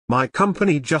My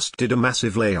company just did a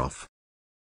massive layoff.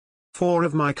 4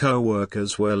 of my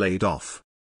co-workers were laid off.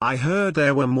 I heard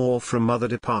there were more from other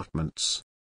departments.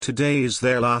 Today is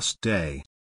their last day.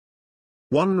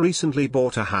 1 recently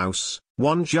bought a house,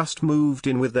 1 just moved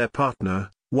in with their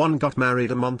partner, 1 got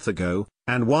married a month ago,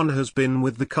 and 1 has been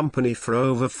with the company for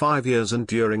over 5 years and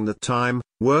during that time,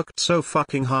 worked so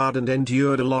fucking hard and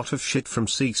endured a lot of shit from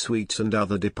C-suite and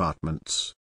other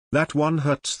departments. That one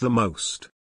hurts the most.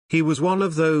 He was one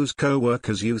of those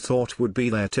co-workers you thought would be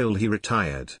there till he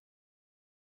retired.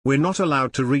 We're not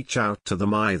allowed to reach out to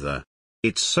them either.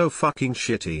 It's so fucking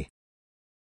shitty.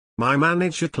 My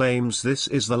manager claims this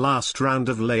is the last round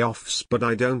of layoffs, but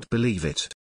I don't believe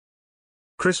it.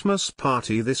 Christmas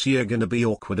party this year gonna be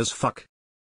awkward as fuck.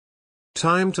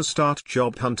 Time to start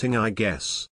job hunting, I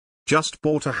guess. Just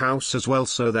bought a house as well,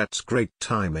 so that's great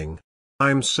timing.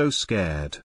 I'm so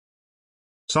scared.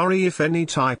 Sorry if any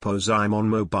typos, I'm on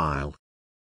mobile.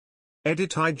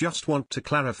 Edit: I just want to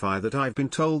clarify that I've been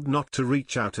told not to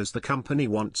reach out as the company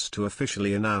wants to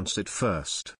officially announce it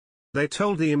first. They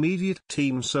told the immediate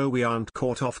team so we aren't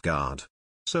caught off guard.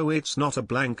 So it's not a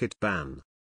blanket ban.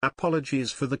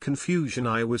 Apologies for the confusion,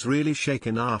 I was really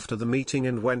shaken after the meeting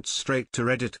and went straight to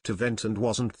Reddit to vent and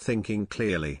wasn't thinking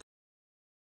clearly.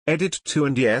 Edit 2: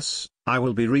 and yes, I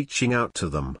will be reaching out to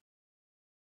them.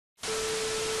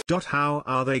 How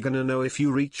are they gonna know if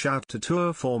you reach out to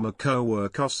 2 former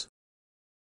co-workers?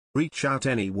 Reach out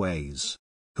anyways.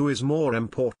 Who is more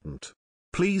important?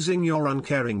 Pleasing your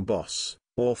uncaring boss,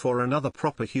 or for another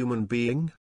proper human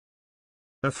being?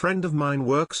 A friend of mine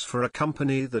works for a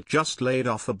company that just laid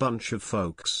off a bunch of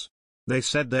folks. They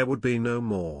said there would be no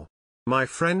more. My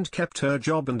friend kept her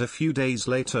job and a few days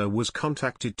later was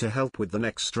contacted to help with the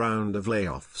next round of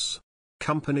layoffs.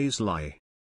 Companies lie.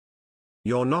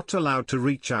 You're not allowed to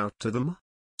reach out to them?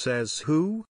 Says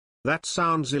who? That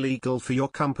sounds illegal for your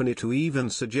company to even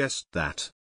suggest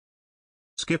that.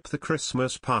 Skip the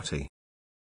Christmas party.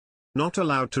 Not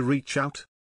allowed to reach out?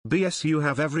 BS, you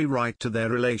have every right to their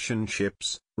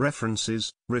relationships,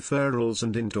 references, referrals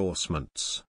and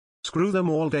endorsements. Screw them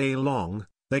all day long.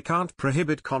 They can't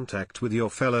prohibit contact with your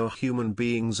fellow human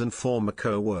beings and former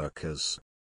co-workers.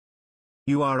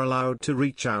 You are allowed to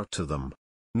reach out to them.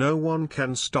 No one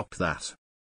can stop that.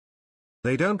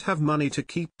 They don't have money to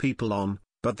keep people on,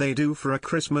 but they do for a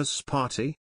Christmas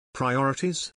party?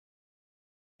 Priorities?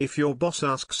 If your boss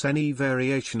asks any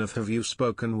variation of "have you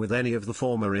spoken with any of the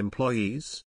former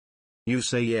employees?" you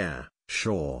say yeah,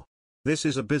 sure. This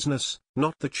is a business,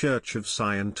 not the Church of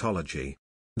Scientology.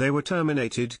 They were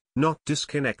terminated, not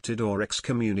disconnected or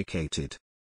excommunicated.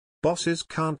 Bosses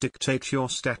can't dictate your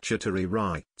statutory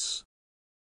rights.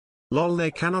 Lol,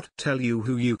 they cannot tell you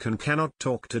who you cannot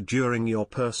talk to during your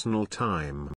personal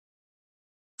time.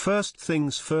 First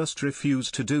things first, refuse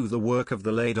to do the work of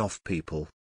the laid off people.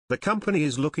 The company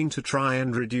is looking to try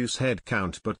and reduce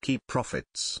headcount but keep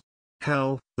profits.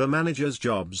 Hell, the manager's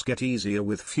jobs get easier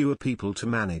with fewer people to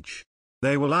manage.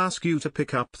 They will ask you to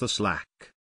pick up the slack.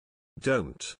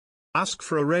 Don't ask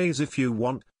for a raise if you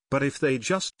want, but if they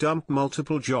just dump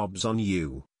multiple jobs on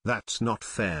you, that's not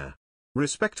fair.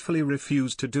 Respectfully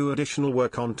refuse to do additional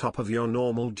work on top of your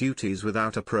normal duties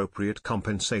without appropriate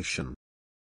compensation.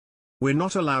 We're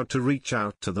not allowed to reach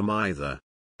out to them either.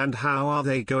 And how are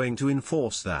they going to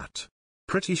enforce that?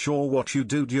 Pretty sure what you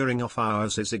do during off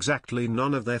hours is exactly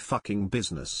none of their fucking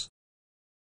business.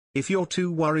 If you're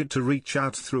too worried to reach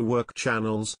out through work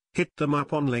channels, hit them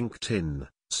up on LinkedIn,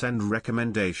 send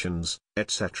recommendations,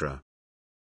 etc.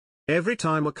 Every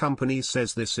time a company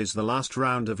says this is the last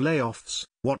round of layoffs,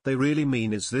 what they really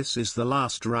mean is this is the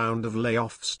last round of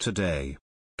layoffs today.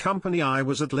 Company I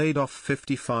was at laid off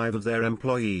 55 of their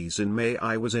employees in May.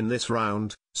 I was in this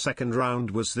round, second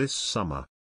round was this summer.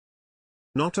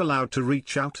 Not allowed to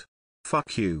reach out?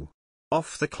 Fuck you.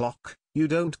 Off the clock, you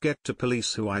don't get to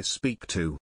police who I speak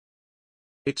to.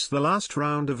 It's the last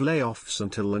round of layoffs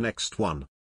until the next one.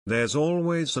 There's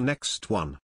always a next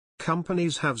one.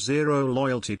 Companies have zero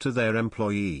loyalty to their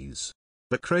employees.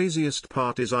 The craziest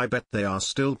part is I bet they are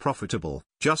still profitable,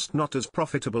 just not as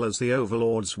profitable as the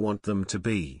overlords want them to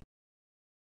be.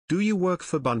 Do you work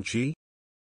for Bungie?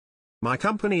 My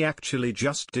company actually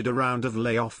just did a round of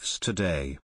layoffs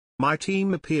today. My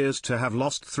team appears to have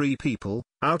lost 3 people,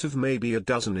 out of maybe a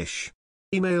dozen-ish.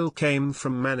 Email came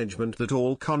from management that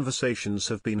all conversations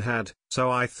have been had,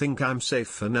 so I think I'm safe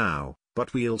for now,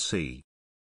 but we'll see.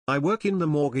 I work in the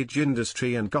mortgage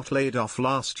industry and got laid off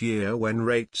last year when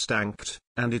rates tanked,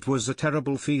 and it was a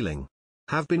terrible feeling.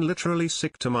 Have been literally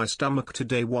sick to my stomach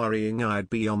today worrying I'd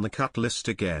be on the cut list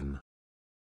again.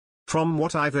 From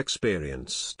what I've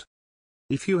experienced,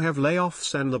 If you have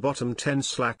layoffs and the bottom 10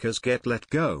 slackers get let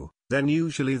go, then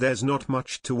usually there's not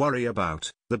much to worry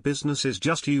about. The business is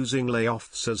just using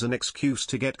layoffs as an excuse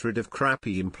to get rid of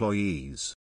crappy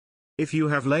employees. If you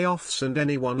have layoffs and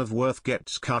anyone of worth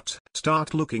gets cut,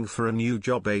 start looking for a new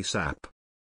job ASAP.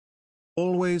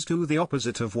 Always do the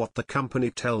opposite of what the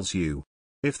company tells you.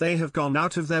 If they have gone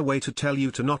out of their way to tell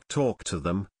you to not talk to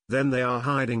them, then they are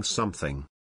hiding something.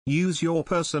 Use your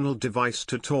personal device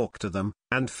to talk to them,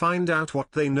 and find out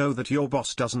what they know that your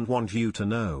boss doesn't want you to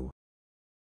know.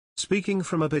 Speaking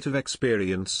from a bit of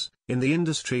experience, in the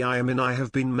industry I am in, I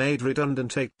have been made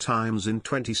redundant 8 times in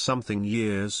 20-something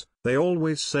years. They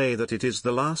always say that it is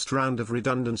the last round of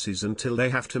redundancies until they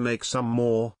have to make some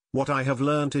more. What I have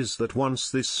learned is that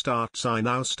once this starts, I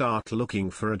now start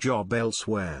looking for a job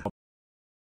elsewhere.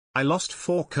 I lost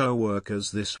 4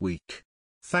 co-workers this week.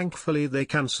 Thankfully they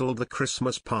cancelled the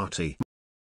Christmas party.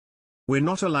 We're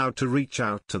not allowed to reach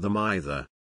out to them either.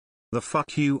 The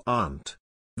fuck you aren't.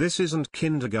 This isn't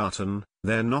kindergarten,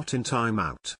 they're not in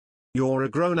timeout. You're a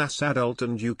grown-ass adult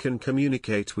and you can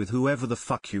communicate with whoever the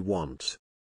fuck you want.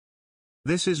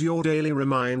 This is your daily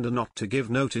reminder not to give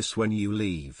notice when you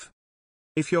leave.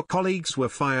 If your colleagues were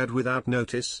fired without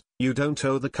notice, you don't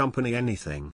owe the company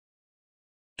anything.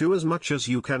 Do as much as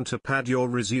you can to pad your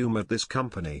resume at this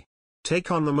company.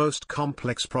 Take on the most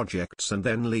complex projects and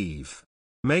then leave.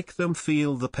 Make them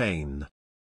feel the pain.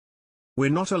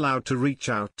 We're not allowed to reach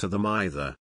out to them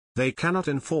either. They cannot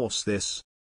enforce this.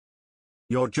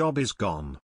 Your job is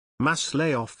gone. Mass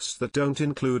layoffs that don't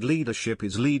include leadership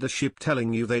is leadership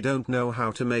telling you they don't know how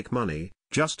to make money,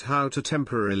 just how to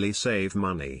temporarily save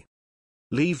money.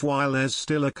 Leave while there's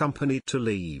still a company to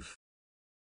leave.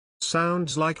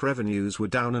 Sounds like revenues were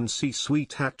down and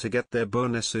C-suite had to get their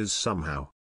bonuses somehow.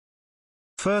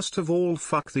 First of all,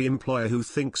 fuck the employer who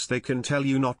thinks they can tell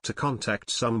you not to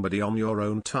contact somebody on your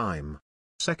own time.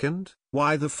 Second,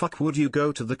 why the fuck would you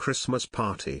go to the Christmas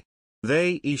party?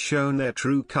 They shown their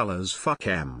true colors. Fuck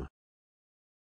 'em.